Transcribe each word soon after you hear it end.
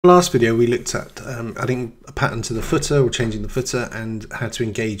Last video we looked at adding a pattern to the footer or changing the footer and how to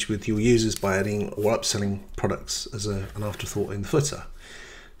engage with your users by adding or upselling products as an afterthought in the footer.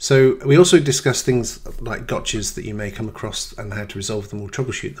 So we also discussed things like gotchas that you may come across and how to resolve them or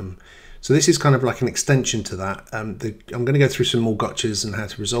troubleshoot them. So this is kind of like an extension to that. I'm going to go through some more gotchas and how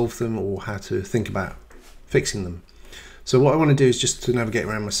to resolve them or how to think about fixing them. So what I want to do is just to navigate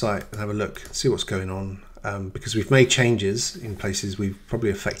around my site and have a look, see what's going on. Because we've made changes in places, we've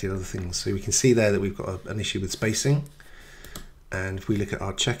probably affected other things. So we can see there that we've got an issue with spacing. And if we look at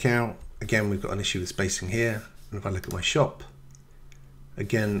our checkout, again, we've got an issue with spacing here. And if I look at my shop,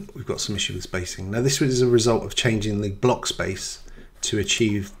 again, we've got some issue with spacing. Now this is a result of changing the block space to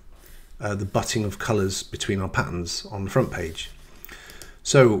achieve the butting of colors between our patterns on the front page.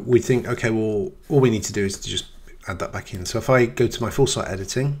 So we think, okay, well, all we need to do is to just add that back in. So if I go to my full site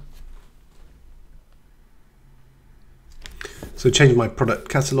editing, so change my product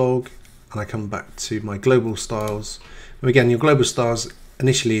catalog and I come back to my global styles. And again, your global styles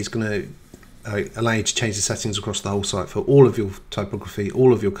initially is going to allow you to change the settings across the whole site for all of your typography,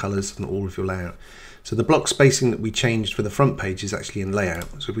 all of your colors and all of your layout. So the block spacing that we changed for the front page is actually in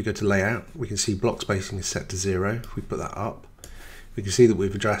layout. So if we go to layout, we can see block spacing is set to 0. If we put that up, we can see that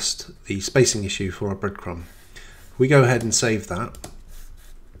we've addressed the spacing issue for our breadcrumb. If we go ahead and save that,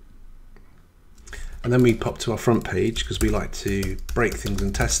 and then we pop to our front page because we like to break things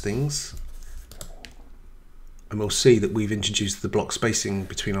and test things. And we'll see that we've introduced the block spacing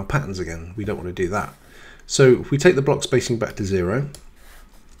between our patterns again. We don't want to do that. So if we take the block spacing back to 0,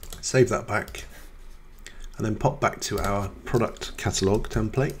 save that back, and then pop back to our product catalog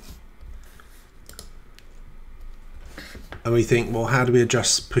template. And we think, well, how do we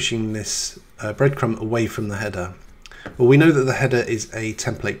adjust pushing this breadcrumb away from the header? Well, we know that the header is a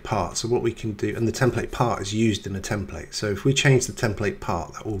template part, so what we can do, and the template part is used in a template, so if we change the template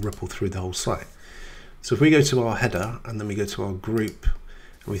part, that will ripple through the whole site. So if we go to our header and then we go to our group,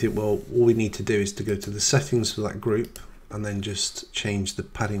 and we think, well, all we need to do is to go to the settings for that group and then just change the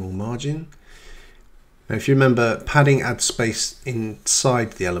padding or margin. Now if you remember, padding adds space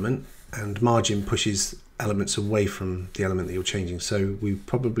inside the element and margin pushes elements away from the element that you're changing, so we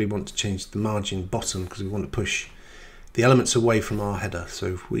probably want to change the margin bottom because we want to push the elements away from our header. So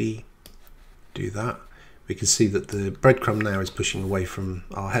if we do that, we can see that the breadcrumb now is pushing away from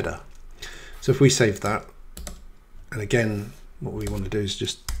our header. So if we save that, and again, what we want to do is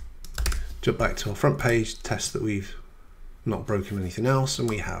just jump back to our front page, test that we've not broken anything else, and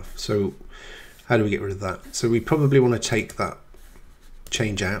we have. So how do we get rid of that? So we probably want to take that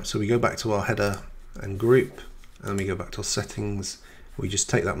change out. So we go back to our header and group, and we go back to our settings. We just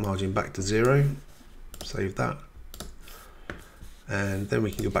take that margin back to 0, save that. And then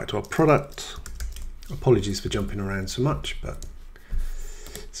we can go back to our product. Apologies for jumping around so much, but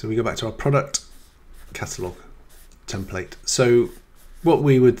so we go back to our product catalog template. So what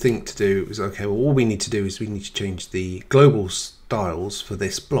we would think to do is, okay, well, all we need to do is we need to change the global styles for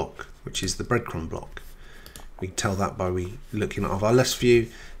this block, which is the breadcrumb block. We can tell that by looking at our left view,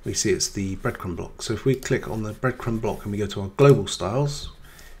 we see it's the breadcrumb block. So if we click on the breadcrumb block and we go to our global styles,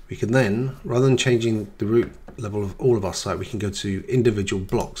 we can then, rather than changing the root level of all of our site, we can go to individual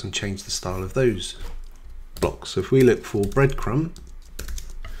blocks and change the style of those blocks. So if we look for breadcrumb,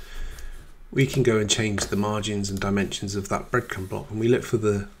 we can go and change the margins and dimensions of that breadcrumb block, and we look for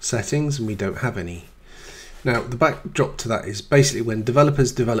the settings and we don't have any. Now the backdrop to that is basically when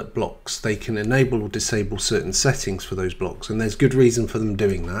developers develop blocks, they can enable or disable certain settings for those blocks, and there's good reason for them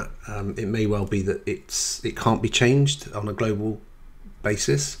doing that. It may well be that it can't be changed on a global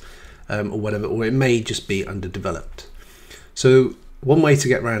basis, or whatever, or it may just be underdeveloped. So one way to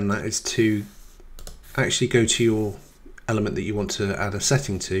get around that is to actually go to your element that you want to add a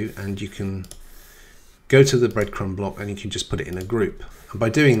setting to, and you can go to the breadcrumb block and you can just put it in a group, and by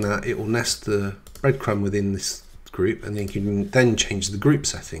doing that it will nest the breadcrumb within this group, and then you can then change the group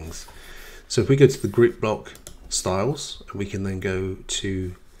settings. So if we go to the group block styles, and we can then go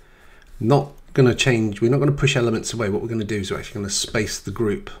to, not going to change, we're not going to push elements away. What we're going to do is we're actually going to space the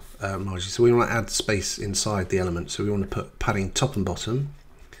group margin. So we want to add space inside the element, so we want to put padding top and bottom,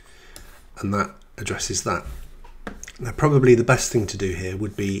 and that addresses that. Now probably the best thing to do here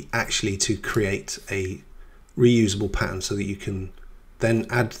would be actually to create a reusable pattern so that you can then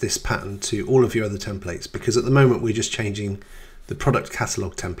add this pattern to all of your other templates, because at the moment we're just changing the product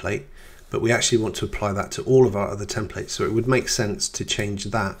catalog template, but we actually want to apply that to all of our other templates. So it would make sense to change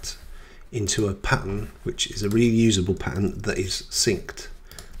that into a pattern which is a reusable pattern that is synced,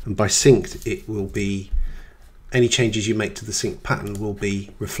 and by synced it will be any changes you make to the sync pattern will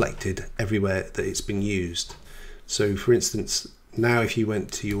be reflected everywhere that it's been used. So for instance, now if you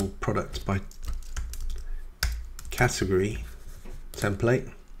went to your product by category template,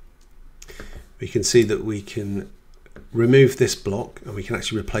 we can see that we can remove this block and we can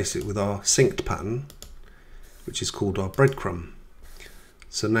actually replace it with our synced pattern, which is called our breadcrumb.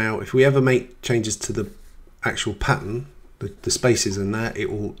 So now if we ever make changes to the actual pattern, the spaces in there,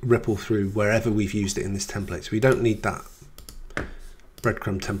 it will ripple through wherever we've used it in this template. So we don't need that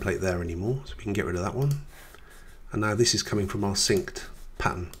breadcrumb template there anymore, so we can get rid of that one. And now this is coming from our synced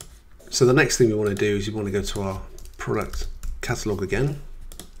pattern. So the next thing we want to do is you want to go to our product catalog again,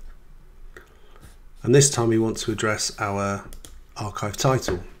 and this time we want to address our archive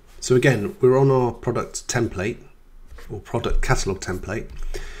title. So again, we're on our product template or product catalog template.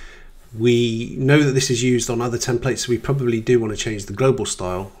 We know that this is used on other templates, so we probably do want to change the global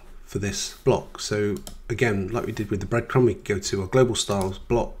style for this block. So again, like we did with the breadcrumb, we go to our global styles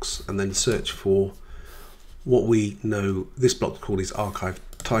blocks and then search for what we know this block called is archive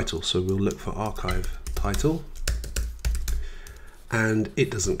title. So we'll look for archive title, and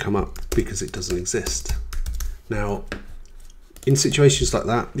it doesn't come up because it doesn't exist. Now, in situations like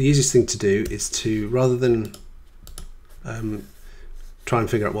that, the easiest thing to do is to, rather than try and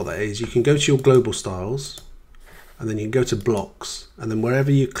figure out what that is, you can go to your global styles and then you can go to blocks, and then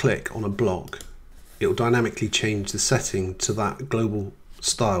wherever you click on a block, it will dynamically change the setting to that global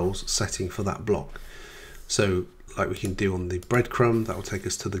styles setting for that block. So like we can do on the breadcrumb, that will take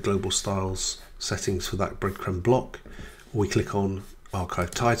us to the global styles settings for that breadcrumb block. We click on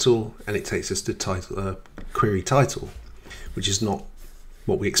archive title and it takes us to title, query title, which is not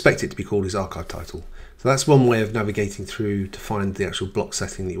what we expect it to be called, is archive title. So that's one way of navigating through to find the actual block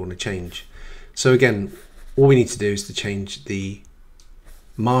setting that you want to change. So again, all we need to do is to change the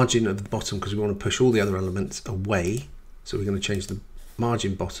margin at the bottom, because we want to push all the other elements away. So we're going to change the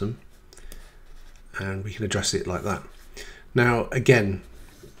margin bottom and we can address it like that. Now again,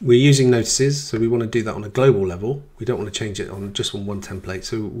 we're using notices, so we want to do that on a global level. We don't want to change it on just on one template.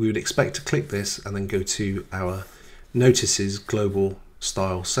 So we would expect to click this and then go to our notices global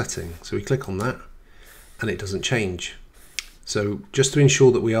style setting. So we click on that and it doesn't change. So just to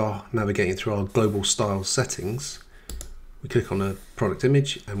ensure that we are navigating through our global style settings, we click on a product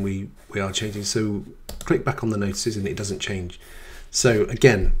image and we are changing. So click back on the notices and it doesn't change. So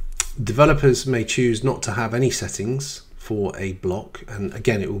again, developers may choose not to have any settings for a block, and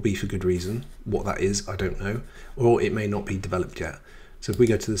again, it will be for good reason. What that is, I don't know, or it may not be developed yet. So if we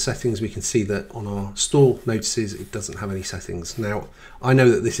go to the settings, we can see that on our store notices, it doesn't have any settings. Now, I know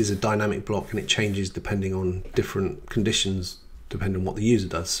that this is a dynamic block and it changes depending on different conditions, depending on what the user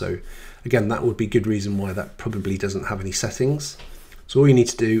does. So again, that would be good reason why that probably doesn't have any settings. So all you need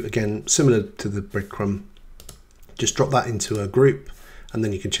to do, again, similar to the breadcrumb, just drop that into a group and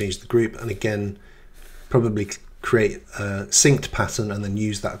then you can change the group, and again, probably create a synced pattern and then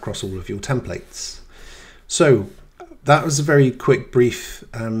use that across all of your templates. So that was a very quick, brief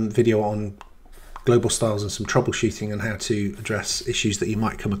video on global styles and some troubleshooting and how to address issues that you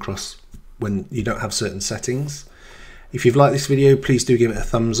might come across when you don't have certain settings. If you've liked this video, please do give it a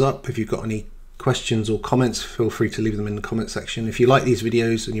thumbs up. If you've got any questions or comments, feel free to leave them in the comment section. If you like these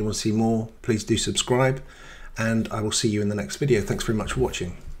videos and you want to see more, please do subscribe, and I will see you in the next video. Thanks very much for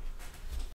watching.